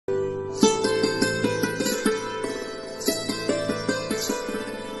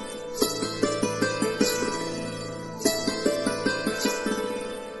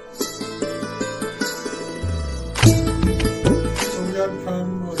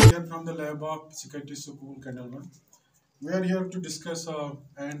from the lab of Sky Touch School Kanelwan. We are here to discuss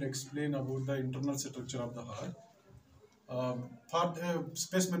and explain about the internal structure of the heart. For the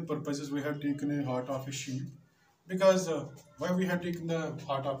specimen purposes, we have taken a heart of a sheep because why we have taken the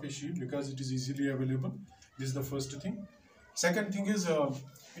heart of a sheep, because it is easily available. This is the first thing. Second thing is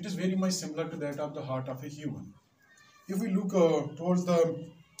it is very much similar to that of the heart of a human. If we look towards the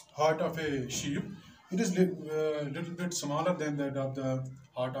heart of a sheep, it is little bit smaller than that of the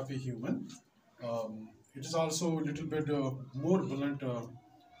heart of a human. It is also a little bit more blunt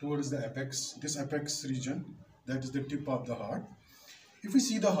towards the apex, this apex region, that is the tip of the heart. If we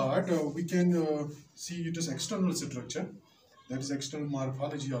see the heart, we can see it is external structure, that is external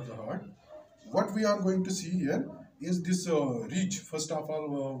morphology of the heart. What we are going to see here is this ridge. First of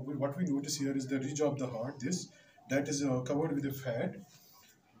all, what we notice here is the ridge of the heart, this that is covered with a fat.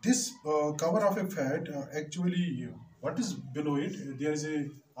 This cover of a fat actually, what is below it, there is a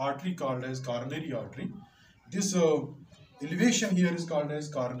artery called as coronary artery. This elevation here is called as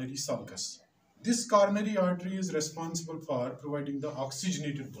coronary sulcus. This coronary artery is responsible for providing the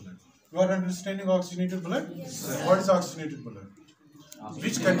oxygenated blood. You are understanding oxygenated blood? Yes. What is oxygenated blood?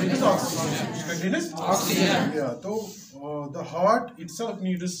 Which contains oxygen. Which contains oxygen. Yeah. So the heart itself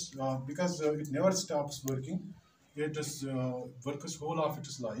needs because it never stops working. It is works whole of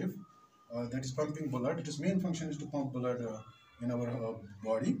its life. That is pumping blood. Its main function is to pump blood in our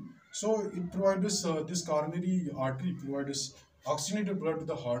body. So it provides this coronary artery provides oxygenated blood to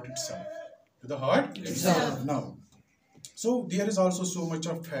the heart itself. To the heart itself. Now, so there is also so much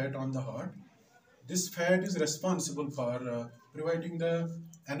of fat on the heart. This fat is responsible for providing the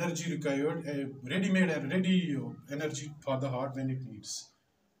energy required, ready-made and ready energy for the heart when it needs,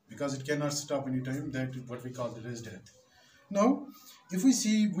 because it cannot stop any time. That is what we call it as death. Now, if we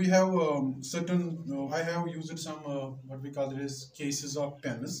see, we have certain, I have used some what we call it as cases of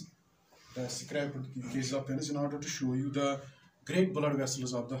pens, the scrap cases of pens, in order to show you the great blood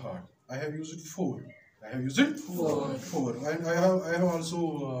vessels of the heart. I have used four. I have used four. And I have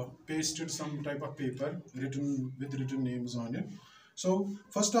also pasted some type of paper written names on it. So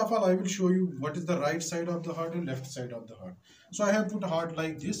first of all, I will show you what is the right side of the heart and left side of the heart. So I have put heart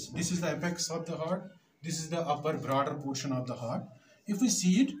like this. This is the apex of the heart. This is the upper broader portion of the heart. If we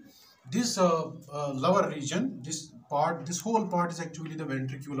see it, this lower region, this whole part is actually the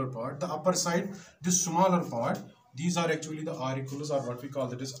ventricular part. The upper side, this smaller part, these are actually the auriculus, or what we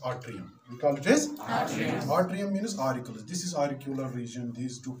call it as atrium. We call it as atrium. Atrium means auriculus. This is auricular region,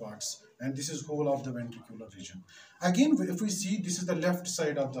 these two parts, and this is whole of the ventricular region. Again, if we see, this is the left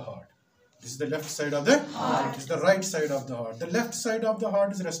side of the heart. This is the left side of the heart. This is the right side of the heart. The left side of the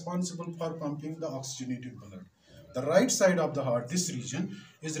heart is responsible for pumping the oxygenated blood. The right side of the heart, this region,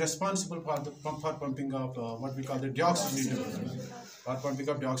 is responsible for pumping of what we call the deoxygenated blood. For pumping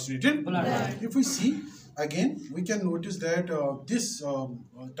of deoxygenated blood. If we see, again, we can notice that this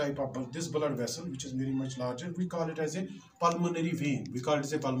type of this blood vessel, which is very much larger, we call it as a pulmonary vein. We call it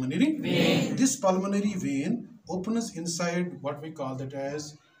as a pulmonary vein. This pulmonary vein opens inside what we call that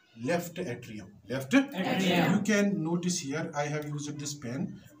as left atrium. Left atrium. You can notice here, I have used this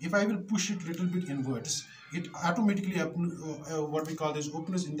pen. If I will push it little bit inwards, it automatically what we call this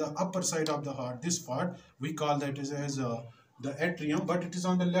opens in the upper side of the heart. This part we call that as the atrium, but it is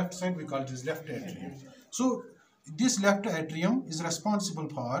on the left side. We call it as left atrium. So this left atrium is responsible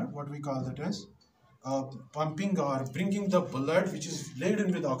for what we call that as pumping or bringing the blood, which is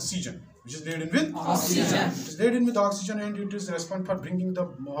laden with oxygen. Which is laden with oxygen. It is laden with oxygen, and it is responsible for bringing the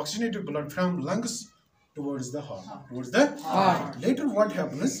oxygenated blood from lungs towards the heart. Towards the heart. Later, what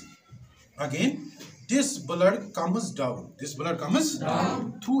happens? Again, this blood comes down. This blood comes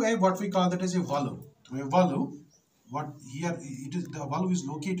down through a what we call that as a valve. Through a valve. What here it is, the valve is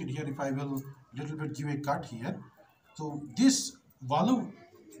located here. If I will little bit give a cut here, so this valve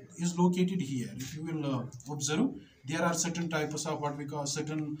is located here. If you will observe, there are certain types of what we call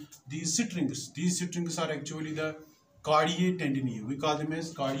these strings. These strings are actually the cardiac tendineae. We call them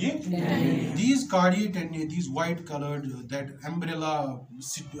as cardiac tendineae. These cardiac tendineae, these white colored, that umbrella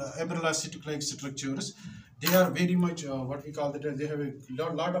stick like structures, they are very much what we call that as, they have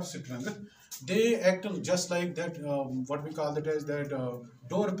a lot of strength. They act just like that what we call that as that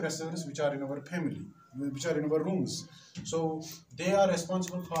door pressers which are in our family, which are in our rooms. So they are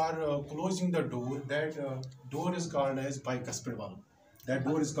responsible for closing the door. That door is called as bicuspid valve. That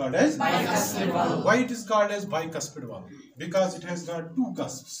door is called as bicuspid valve. Why it is called as bicuspid valve? Because it has got two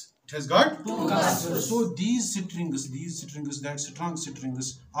cusps. It has got two cusps. So these strings, that strong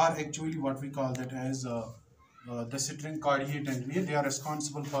strings, are actually what we call that as the string cardiac tendineae. They are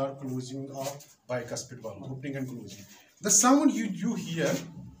responsible for closing of bicuspid valve, opening and closing. The sound you hear,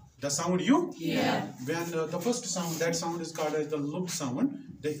 The sound you hear. When the first sound, that sound is called as the loop sound.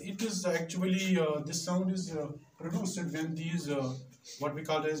 It is actually this sound is produced when these what we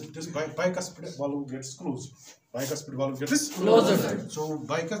call as this bicuspid valve gets closed. Bicuspid valve gets closed. So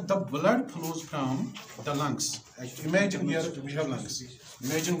the blood flows from the lungs. Imagine here we have lungs.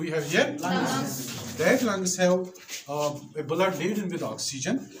 Imagine we have here lungs. That lungs have a blood laden with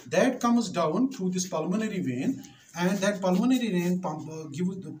oxygen that comes down through this pulmonary vein, and that pulmonary vein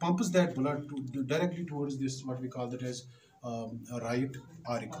pumps that blood directly towards this what we call that as right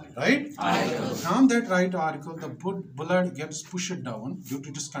auricle. Right? From that right auricle, the blood gets pushed down due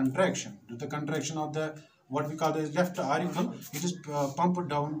to this contraction. Due to the contraction of the what we call the left auricle, it is pumped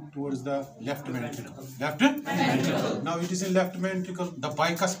down towards the left ventricle. Left ventricle. Now it is in left ventricle. The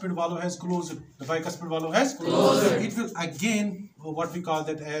bicuspid valve has closed. The bicuspid valve has closed. It will again what we call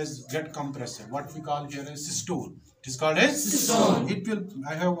that as get compressed. What we call here as systole. It is called as systole. It will.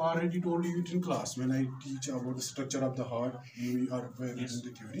 I have already told you it in class when I teach about the structure of the heart. We are reading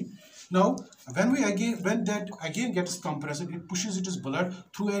the theory. Now, when that again gets compressed, it pushes its blood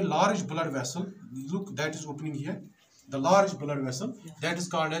through a large blood vessel. Look, that is opening here. The large blood vessel that is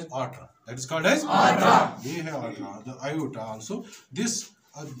called as aorta. That is called as aorta. The aorta also. This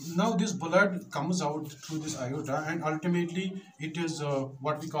now this blood comes out through this aorta, and ultimately it is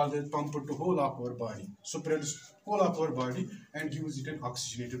what we call the pumped to whole of our body, spreads whole of our body and gives it an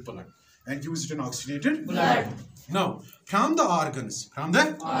oxygenated blood. Now, from the organs,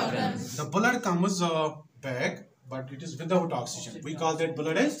 the blood comes back, but it is without oxygen. We call that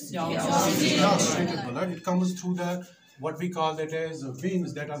blood as deoxygenated blood. It comes through the what we call that as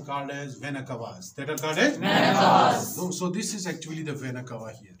veins that are called as vena cavas. So this is actually the vena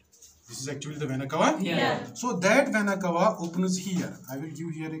cava here. So that vena cava opens here. I will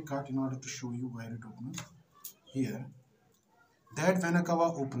give here a cut in order to show you where it opens. Here. That vena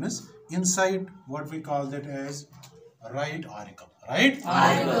cava opens inside what we call that as right auricle. Right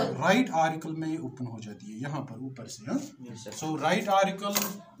auricle में open हो जाती है यहाँ पर ऊपर से. So right auricle,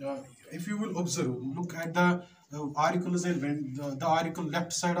 if you will observe, look at the auricles and the auricle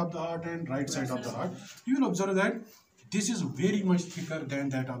left side of the heart and right side of the heart, you will observe that this is very much thicker than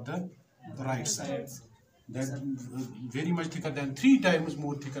that of the right side. That very much thicker than 3 times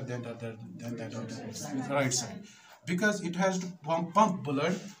more thicker than that of the right side. Because it has to pump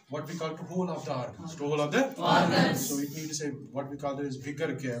blood, what we call to whole of the organs, So it needs a what we call as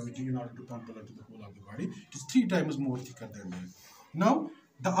bigger cavity in order to pump blood to the whole of the body. It is 3 times more thicker than that. Now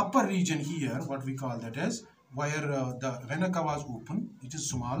the upper region here, what we call that as where the vena cava is open, it is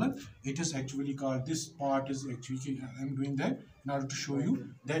smaller. It is actually called, this part is actually, I am doing that in order to show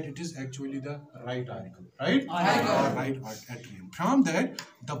you that it is actually the right auricle, right atrium. From that,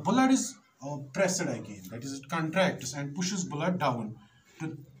 the blood is pressed again, that is it contracts and pushes blood down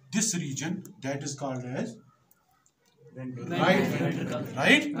to this region that is called as right ventricle.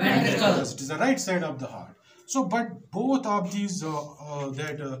 Yes, it is the right side of the heart. So but both of these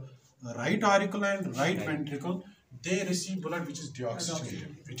right auricle and right ventricle, they receive blood which is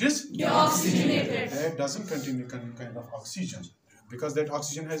deoxygenated. That doesn't contain kind of oxygen, because that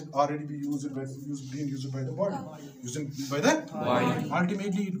oxygen has already been used by the body.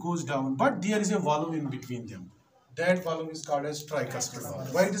 Ultimately it goes down, but there is a valve in between them. That valve is called as tricuspid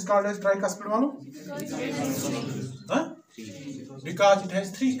valve. Why it is called as tricuspid valve? Because it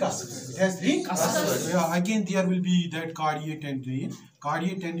has 3 cusps. Yeah, again there will be that cardiac tendon.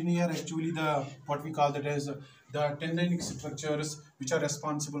 Cardiac tendon are actually the what we call that as the tendinic structures which are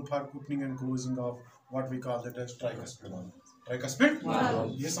responsible for opening and closing of what we call that as tricuspid valve.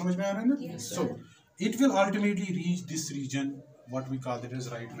 ये समझ में आ रहा है ना? So it will ultimately reach this region, what we call that as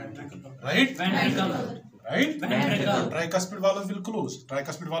right ventricle. Right? Tricuspid valve will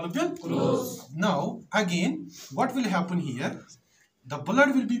close. Now again, what will happen here? The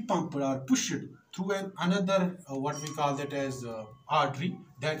blood will be pumped or pushed through another what we call that as artery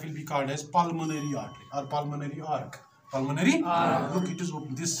that will be called as pulmonary artery or pulmonary arc. Look, it is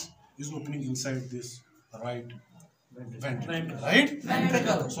open. This is opening inside this right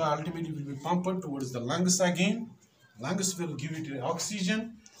ventricle. So ultimately it will be pumped towards the lungs again. Lungs will give it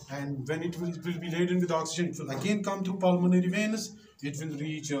oxygen, and when it will be laden with oxygen, it will again come through pulmonary veins. It will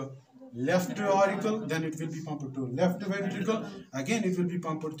reach left auricle, then it will be pumped to left ventricle. Again it will be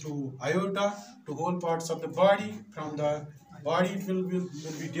pumped through aorta to whole parts of the body. From the body it will be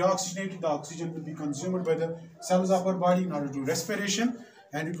deoxygenated. The oxygen will be consumed by the cells of our body in order to respiration,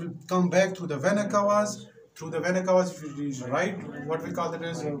 and it will come back through the vena cavas. Through the vena cavas it will reach right, what we call that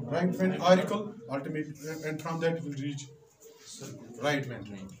as right auricle, ultimate, and from that it will reach right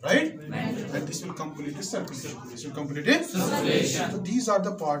ventricle, right? And this will complete a circulation. This will complete a circulation. So these are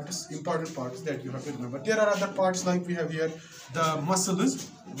the parts, important parts that you have to remember. There are other parts like we have here the muscles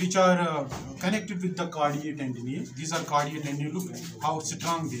which are connected with the cardiac tendinae. These are cardiac tendinae. Look how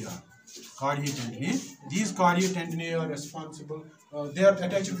strong they are. Cardiac tendinae. These cardiac tendinae are responsible. They are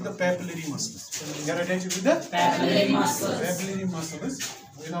attached to the papillary muscles. They are attached to the papillary muscles. Papillary muscles.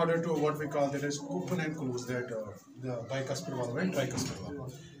 In order to what we call that as open and close that the bicuspid valve and tricuspid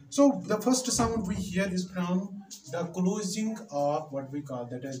valve. So the first sound we hear is from the closing of what we call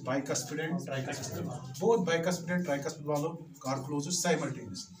that as bicuspid and tricuspid valve. Both bicuspid and tricuspid valve are closed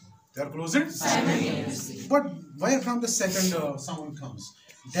simultaneously. They are closed simultaneously. But where from the second sound comes?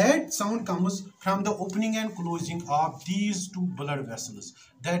 That sound comes from the opening and closing of these two blood vessels.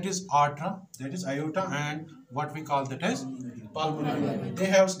 That is aorta, that is aorta, and what we call that as pulmonary. They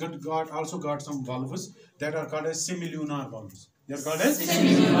have also got some valves that are called as semilunar valves. They are called as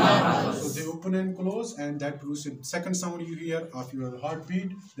semilunar valves. So they open and close, and that produces second sound you hear of your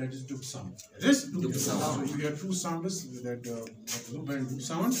heartbeat. That is dup sound. That is dup sound. So you hear two sounds that loop and dup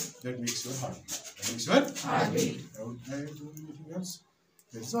sound that makes your heartbeat. That makes your heartbeat. Anything else?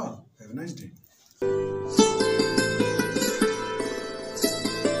 That's all. Have a nice day.